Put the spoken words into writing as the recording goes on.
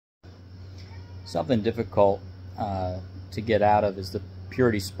Something difficult to get out of is the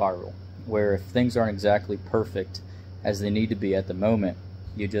purity spiral, where if things aren't exactly perfect as they need to be at the moment,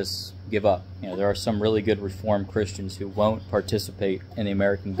 you just give up. You know, there are some really good Reformed Christians who won't participate in the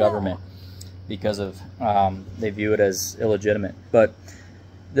American government because of they view it as illegitimate. But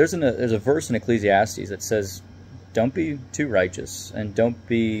there's a verse in Ecclesiastes that says, "Don't be too righteous and don't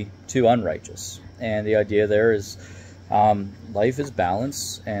be too unrighteous." And the idea there is life is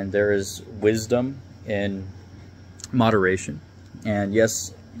balance, and there is wisdom in moderation. And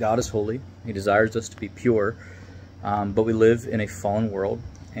yes, God is holy. He desires us to be pure. But we live in a fallen world,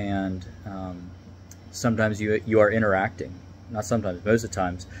 and sometimes you are interacting, not sometimes, most of the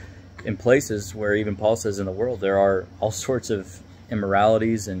times, in places where even Paul says in the world there are all sorts of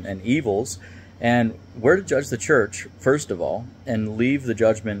immoralities and evils, and we're to judge the church, first of all, and leave the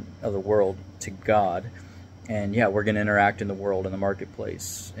judgment of the world to God. And yeah, we're going to interact in the world, in the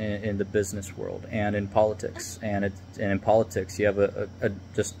marketplace, in the business world, and in politics. And in politics, you have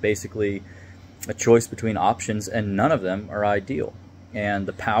just basically a choice between options, and none of them are ideal. And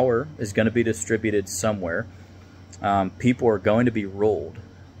the power is going to be distributed somewhere. People are going to be ruled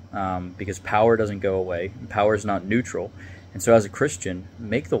because power doesn't go away. Power is not neutral. And so as a Christian,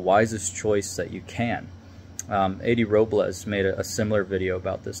 make the wisest choice that you can. A.D. Robles made a similar video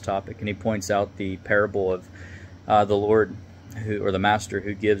about this topic, and he points out the parable of the Lord or the master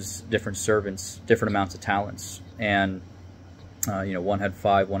who gives different servants different amounts of talents. And one had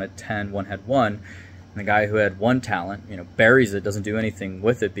 5, one had 10, one had 1. And the guy who had 1 talent, buries it, doesn't do anything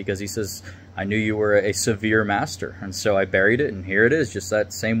with it, because he says, "I knew you were a severe master, and so I buried it, and here it is, just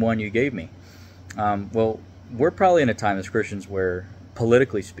that same one you gave me." Well, we're probably in a time as Christians where,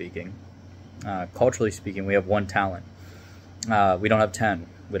 politically speaking, culturally speaking, we have 1 talent. We don't have 10.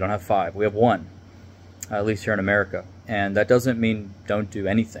 We don't have 5. We have 1, at least here in America. And that doesn't mean don't do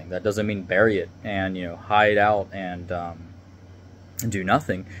anything. That doesn't mean bury it and hide out and do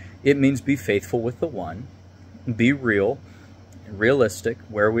nothing. It means be faithful with the 1, be realistic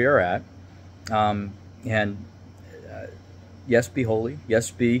where we are at, and yes, be holy,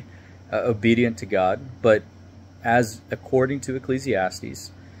 yes, be obedient to God, but as according to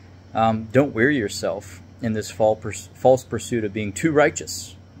Ecclesiastes, don't weary yourself in this false pursuit of being too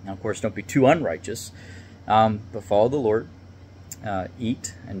righteous. Now, of course, don't be too unrighteous, but follow the Lord,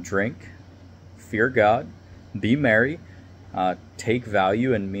 eat and drink, fear God, be merry, take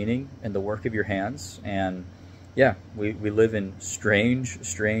value and meaning in the work of your hands. And yeah, we live in strange,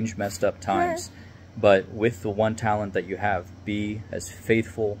 messed up times, but with the 1 talent that you have, be as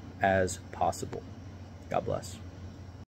faithful as possible. God bless.